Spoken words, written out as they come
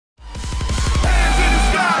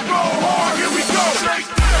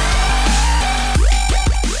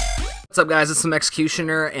What's up, guys? It's some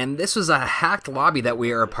Executioner, and this was a hacked lobby that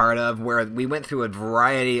we are a part of where we went through a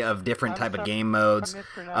variety of different type of game modes.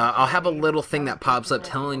 I'll have a little thing that pops up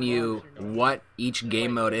telling you what each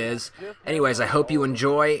game mode is. Anyways, I hope you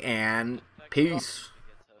enjoy, and peace.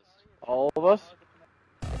 All of us?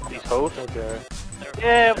 These hoes? Okay.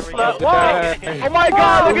 Yeah, what? Oh my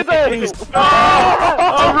god, look at this! Oh,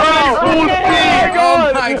 I'm running full speed!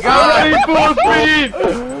 Oh my god! I'm running full speed!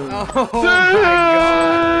 Oh my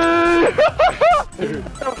god!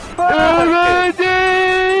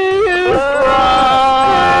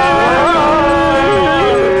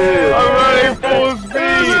 I'm running full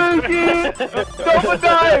speed! Dolphin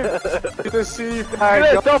dive! Get the sea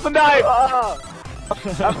Get dolphin dive! I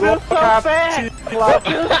feel so bad! I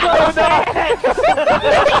feel so bad!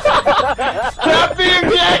 Stop being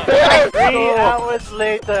jacked! 3 hours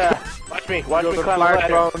later! Watch me climb the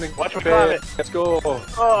ladder. Watch me climb it. Let's go.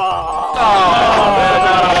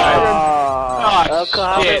 I'll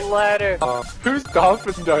climb the ladder. Who's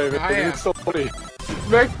dolphin diving? I am. It's so funny.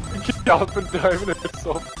 Make keep dolphin diving. It's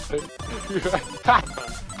so funny.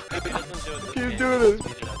 Keep doing it.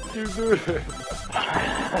 Keep doing it.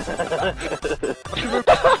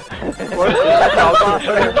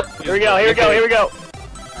 Here we go. Here we go. Here we go.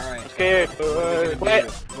 Alright. I'm scared. Wait.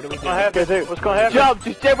 What do we do? What's gonna happen? What's gonna happen? Jump!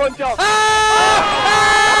 Just everyone jump! Oh my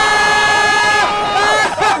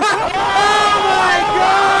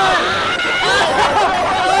god! Oh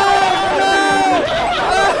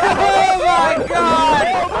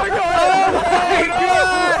my god! Oh my god!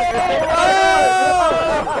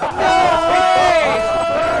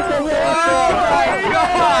 Oh my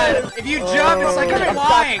god! If you jump, it's like you're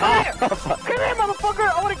flying. Come here, motherfucker!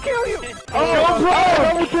 I wanna kill you!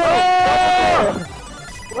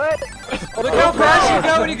 What? Look how fast you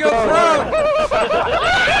go when you go prone!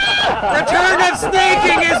 Return of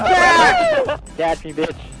Snaking is back! Catch me,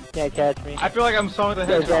 bitch. Can't catch me. I feel like I'm Sonic the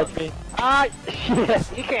Can't Hedgehog. catch me.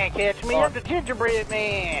 You can't catch me, I'm the gingerbread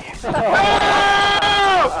man!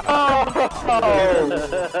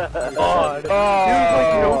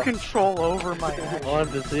 Oh, control over my action. I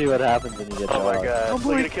wanted to see what happens when you get Oh my shot. god,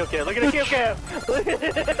 look at the kill cam, look at the kill cam!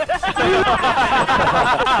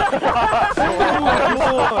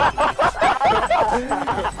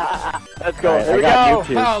 Let's go, Alright, here we I got go! you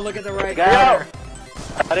two. Oh, look at the right Go! there.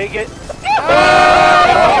 I didn't get...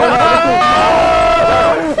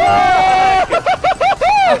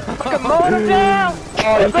 Come on down!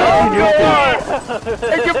 Oh,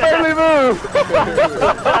 It can barely move!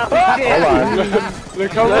 Hold on.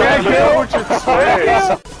 Look how bad you know what your face.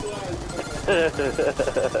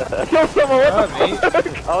 Kill someone, what the Me? fuck?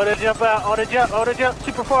 I wanna jump out, I wanna jump,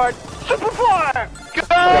 super far! Super far! Go!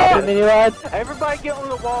 Drop the mini rod. Everybody get on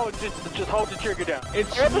the wall and just hold the trigger down.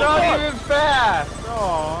 It's not even fast.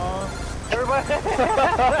 Aww. Everybody,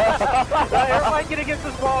 everybody get against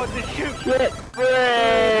this wall and just shoot. Shit.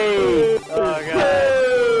 Oh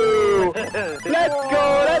god. Let's go,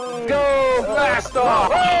 let's go. Blast off.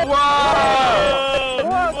 Wow.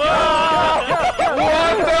 What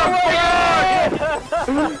What the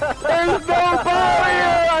fuck? There's no ball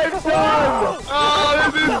here! I'm done! Oh,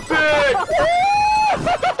 this is sick.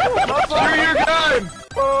 Shoot your gun.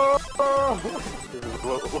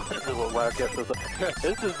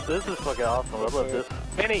 This is fucking awesome. I love this.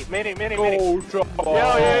 Mini. Go, drop. Yo.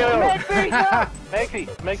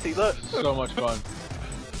 Maxie, look. So much fun.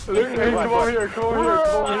 Come over here.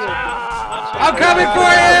 I'm coming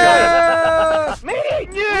for you! Mini!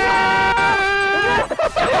 Yeah!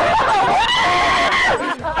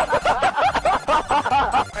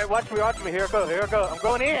 Hey, watch me. Here I go. I'm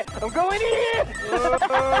going in.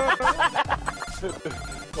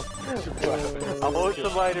 I'm always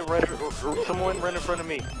someone run in front of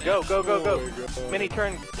me. Go. Mini,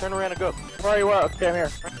 turn around and go. Where are you? Okay, I'm here.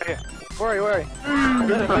 Right here. Where are you?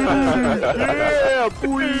 Yeah,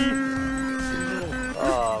 boy.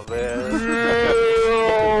 Oh, man. What's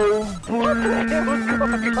going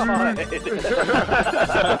on?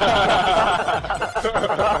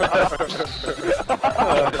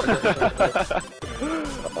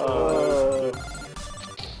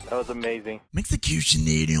 That was amazing.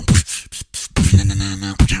 Executioner.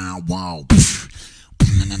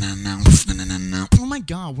 Oh my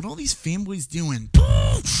god, what are all these fanboys doing?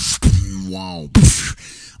 Wow.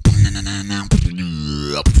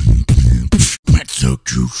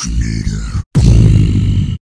 Executioner.